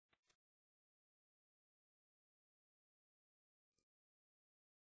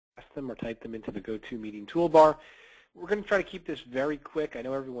them or type them into the GoToMeeting toolbar. We're going to try to keep this very quick. I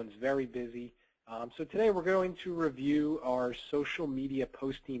know everyone's very busy. So today we're going to review our social media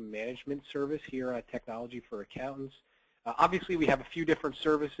posting management service here at Technology for Accountants. Obviously, we have a few different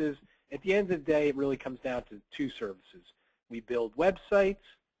services. At the end of the day, it really comes down to two services. We build websites,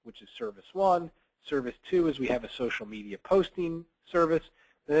 which is service one. Service two is we have a social media posting service.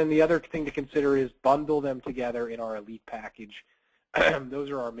 And then the other thing to consider is bundle them together in our Elite package. Those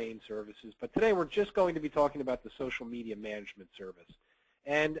are our main services. But today we're just going to be talking about the social media management service.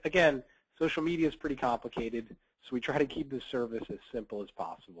 And again, social media is pretty complicated, so we try to keep this service as simple as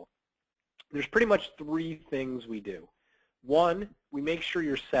possible. There's pretty much three things we do. One, we make sure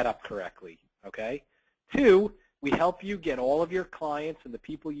you're set up correctly, okay? Two, we help you get all of your clients and the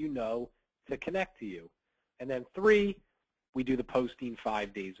people you know to connect to you. And then three, we do the posting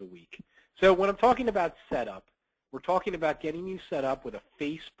 5 days a week. So when I'm talking about setup, we're talking about getting you set up with a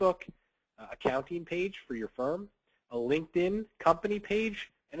Facebook accounting page for your firm, a LinkedIn company page,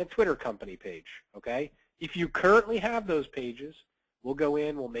 and a Twitter company page, okay? If you currently have those pages, we'll go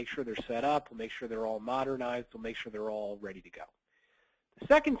in, we'll make sure they're set up, we'll make sure they're all modernized, we'll make sure they're all ready to go. The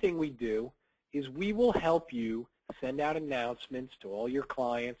second thing we do is we will help you send out announcements to all your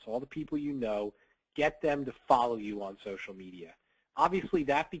clients, all the people you know, get them to follow you on social media. Obviously,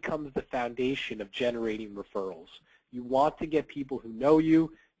 that becomes the foundation of generating referrals. You want to get people who know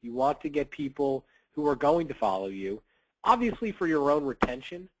you, you want to get people who are going to follow you, obviously for your own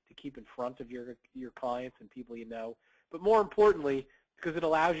retention, to keep in front of your clients and people you know, but more importantly, because it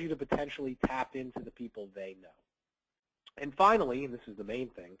allows you to potentially tap into the people they know. And finally, and this is the main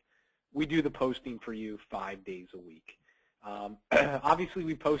thing, we do the posting for you 5 days a week. Obviously,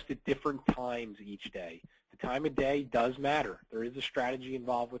 we post at different times each day. The time of day does matter. There is a strategy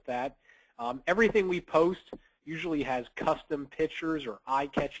involved with that. Everything we post usually has custom pictures or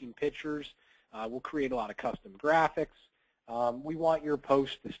eye-catching pictures. We'll create a lot of custom graphics. We want your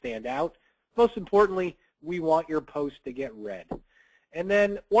post to stand out. Most importantly, we want your post to get read. And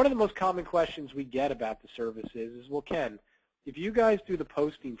then one of the most common questions we get about the service is, well, Ken, if you guys do the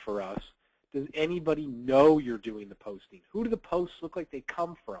posting for us, does anybody know you're doing the posting? Who do the posts look like they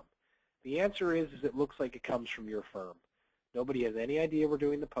come from? The answer is it looks like it comes from your firm. Nobody has any idea we're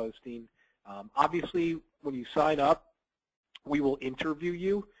doing the posting. Obviously, when you sign up, we will interview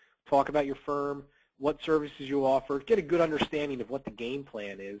you, talk about your firm, what services you offer, get a good understanding of what the game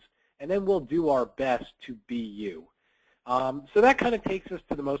plan is, and then we'll do our best to be you. So that kind of takes us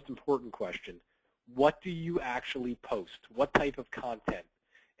to the most important question. What do you actually post? What type of content?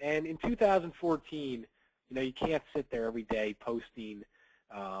 And in 2014, you can't sit there every day posting,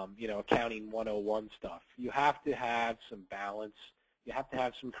 accounting 101 stuff. You have to have some balance. You have to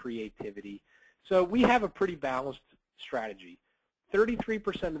have some creativity. So we have a pretty balanced strategy.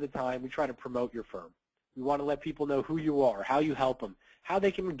 33% of the time, we try to promote your firm. We want to let people know who you are, how you help them, how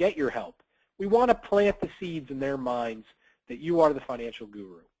they can get your help. We want to plant the seeds in their minds that you are the financial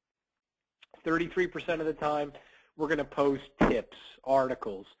guru. 33% of the time, we're going to post tips,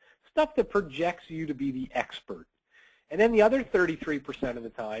 articles, stuff that projects you to be the expert. And then the other 33% of the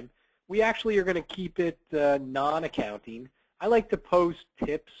time, we actually are going to keep it non-accounting. I like to post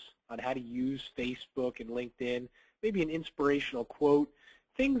tips on how to use Facebook and LinkedIn, maybe an inspirational quote,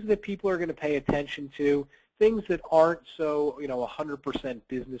 things that people are going to pay attention to, things that aren't so 100%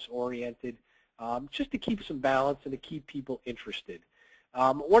 business-oriented, just to keep some balance and to keep people interested.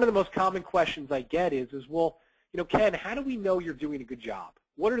 One of the most common questions I get is well, Ken, how do we know you're doing a good job?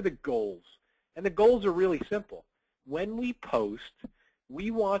 What are the goals? And the goals are really simple. When we post,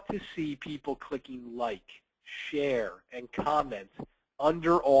 we want to see people clicking like, share, and comment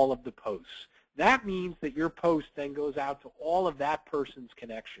under all of the posts. That means that your post then goes out to all of that person's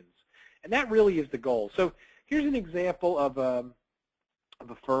connections. And that really is the goal. So here's an example of a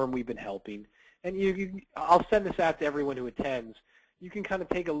firm we've been helping. And I'll send this out to everyone who attends. You can kind of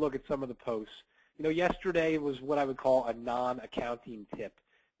take a look at some of the posts. Yesterday was what I would call a non-accounting tip.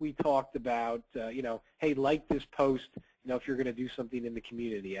 We talked about, hey, like this post, if you're going to do something in the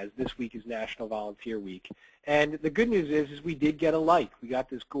community, as this week is National Volunteer Week. And the good news is we did get a like. We got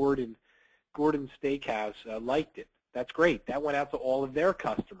this Gordon Steakhouse liked it. That's great. That went out to all of their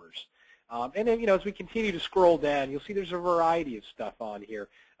customers. And then, as we continue to scroll down, you'll see there's a variety of stuff on here.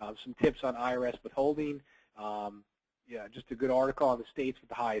 Some tips on IRS withholding, just a good article on the states with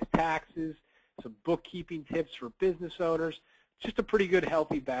the highest taxes, some bookkeeping tips for business owners, just a pretty good,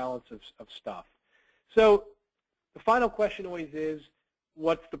 healthy balance of stuff. So the final question always is,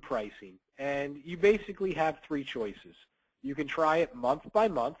 what's the pricing? And you basically have three choices. You can try it month by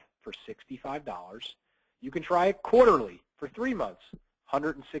month for $65. You can try it quarterly for 3 months,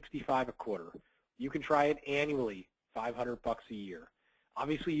 $165 a quarter. You can try it annually, $500 a year.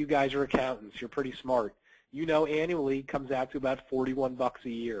 Obviously, you guys are accountants. You're pretty smart. You know annually comes out to about $41 a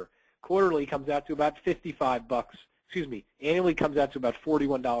year. Quarterly comes out to about $55. Excuse me. Annually comes out to about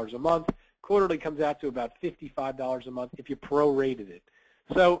 $41 a month. Quarterly comes out to about $55 a month if you prorated it.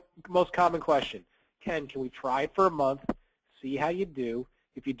 So, most common question, Ken, can we try it for a month, see how you do?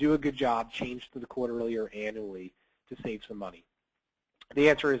 If you do a good job, change to the quarterly or annually to save some money. The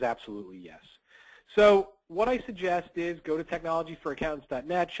answer is absolutely yes. So what I suggest is go to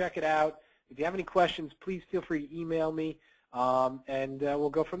technologyforaccountants.net, check it out. If you have any questions, please feel free to email me, and we'll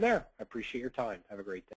go from there. I appreciate your time. Have a great day.